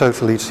surrender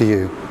totally to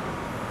you.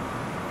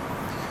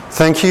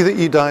 Thank you that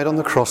you died on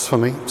the cross for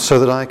me so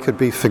that I could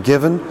be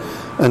forgiven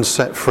and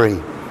set free.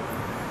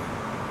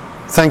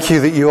 Thank you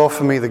that you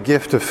offer me the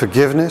gift of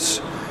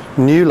forgiveness,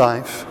 new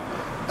life,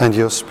 and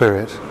your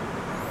Spirit.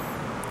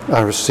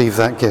 I receive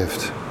that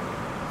gift.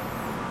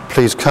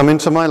 Please come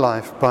into my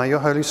life by your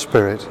Holy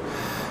Spirit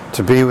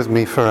to be with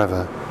me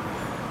forever,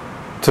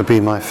 to be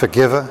my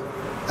forgiver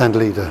and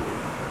leader.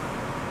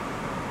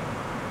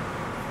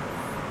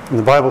 And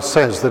the Bible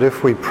says that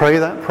if we pray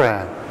that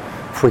prayer,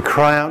 if we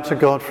cry out to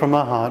God from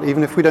our heart,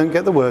 even if we don't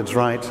get the words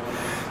right,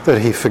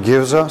 that he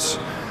forgives us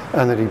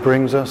and that he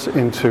brings us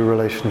into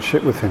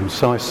relationship with him.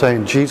 So I say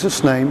in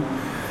Jesus' name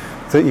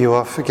that you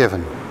are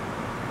forgiven.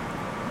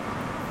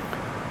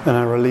 And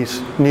I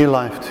release new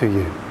life to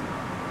you.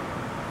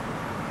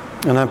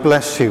 And I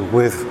bless you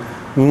with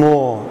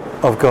more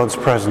of God's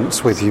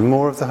presence with you,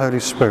 more of the Holy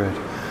Spirit,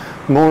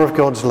 more of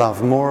God's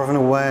love, more of an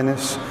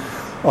awareness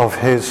of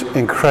his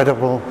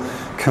incredible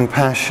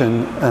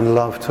compassion and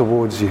love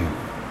towards you.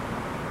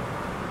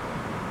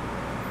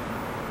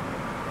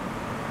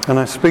 And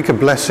I speak a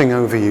blessing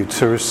over you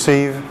to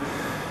receive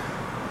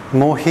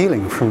more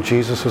healing from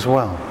Jesus as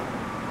well.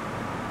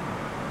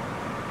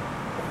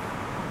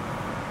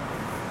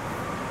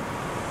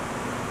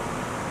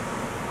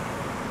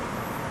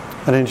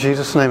 And in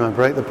Jesus' name I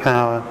break the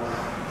power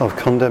of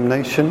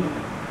condemnation,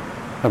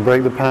 I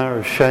break the power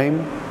of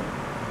shame,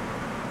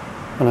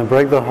 and I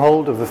break the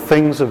hold of the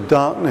things of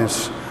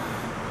darkness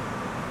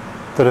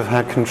that have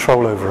had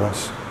control over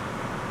us.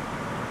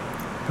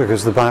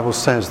 Because the Bible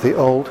says the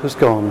old has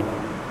gone,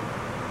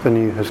 the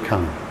new has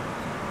come.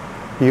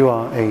 You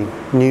are a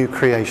new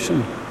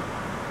creation,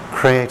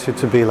 created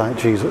to be like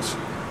Jesus.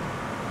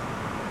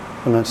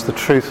 And that's the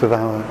truth of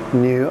our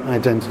new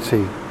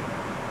identity.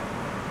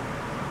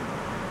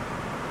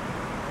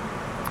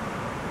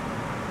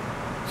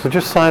 So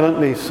just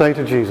silently say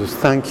to Jesus,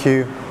 thank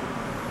you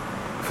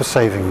for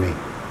saving me.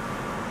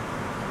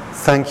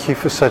 Thank you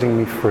for setting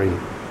me free.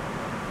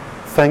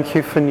 Thank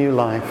you for new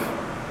life.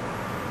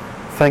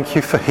 Thank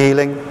you for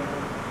healing.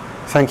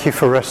 Thank you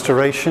for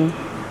restoration.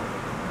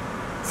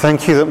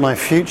 Thank you that my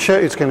future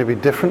is going to be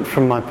different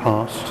from my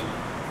past.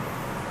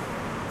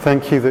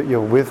 Thank you that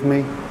you're with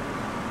me.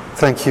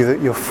 Thank you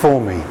that you're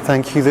for me.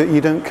 Thank you that you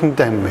don't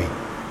condemn me.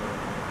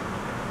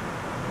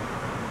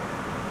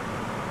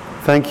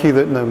 Thank you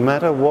that no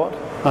matter what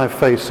I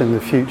face in the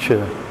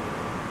future,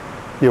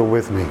 you're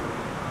with me.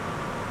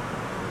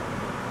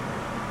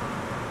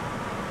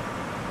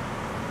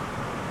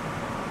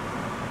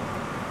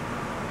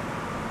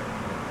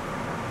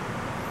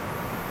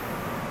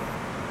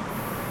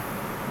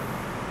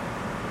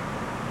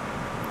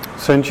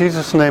 So in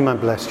Jesus' name I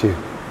bless you.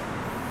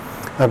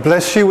 I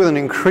bless you with an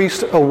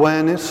increased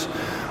awareness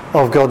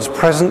of God's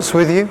presence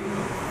with you.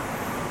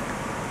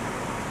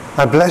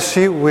 I bless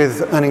you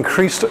with an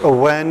increased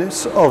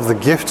awareness of the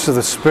gifts of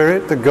the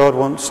Spirit that God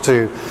wants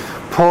to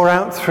pour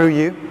out through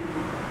you.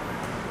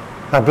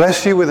 I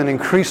bless you with an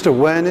increased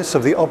awareness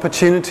of the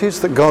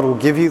opportunities that God will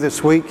give you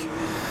this week.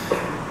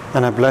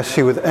 And I bless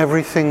you with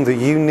everything that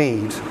you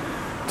need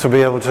to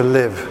be able to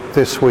live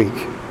this week.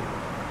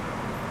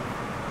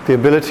 The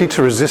ability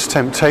to resist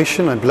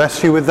temptation, I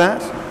bless you with that.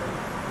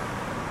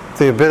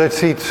 The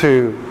ability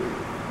to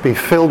be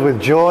filled with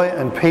joy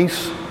and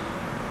peace.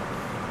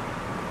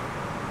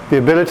 The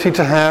ability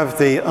to have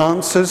the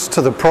answers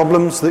to the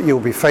problems that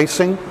you'll be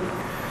facing,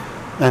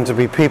 and to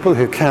be people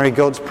who carry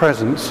God's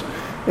presence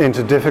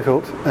into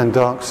difficult and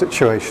dark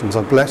situations.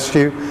 I bless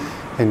you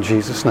in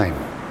Jesus' name.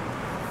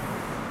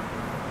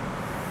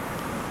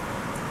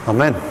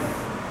 Amen.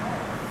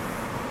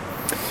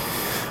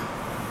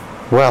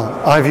 Well,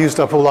 I've used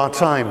up all our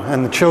time,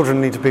 and the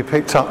children need to be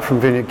picked up from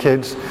Vineyard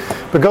Kids.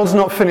 But God's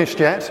not finished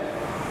yet.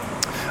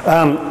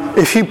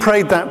 If you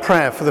prayed that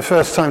prayer for the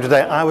first time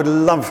today, I would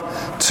love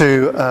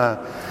to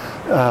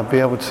be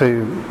able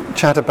to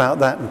chat about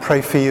that and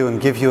pray for you and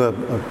give you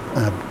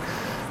a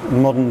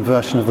modern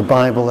version of the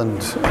Bible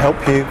and help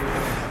you.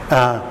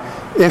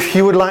 If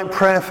you would like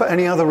prayer for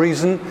any other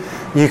reason,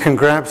 you can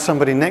grab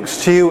somebody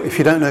next to you. If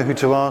you don't know who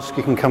to ask,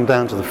 you can come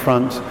down to the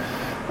front,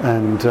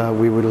 and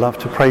we would love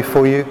to pray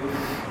for you.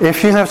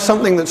 If you have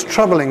something that's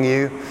troubling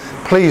you,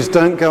 please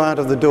don't go out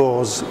of the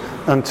doors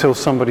until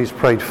somebody's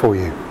prayed for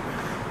you.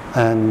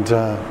 And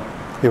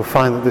you'll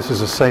find that this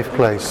is a safe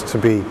place to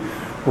be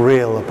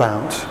real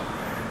about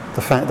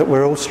the fact that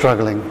we're all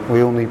struggling.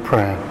 We all need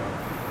prayer.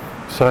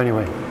 So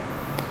anyway,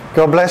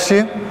 God bless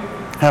you.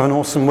 Have an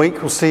awesome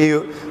week. We'll see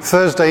you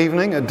Thursday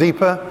evening at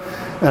Deeper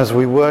as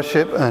we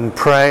worship and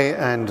pray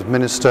and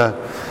minister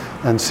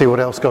and see what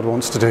else God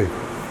wants to do.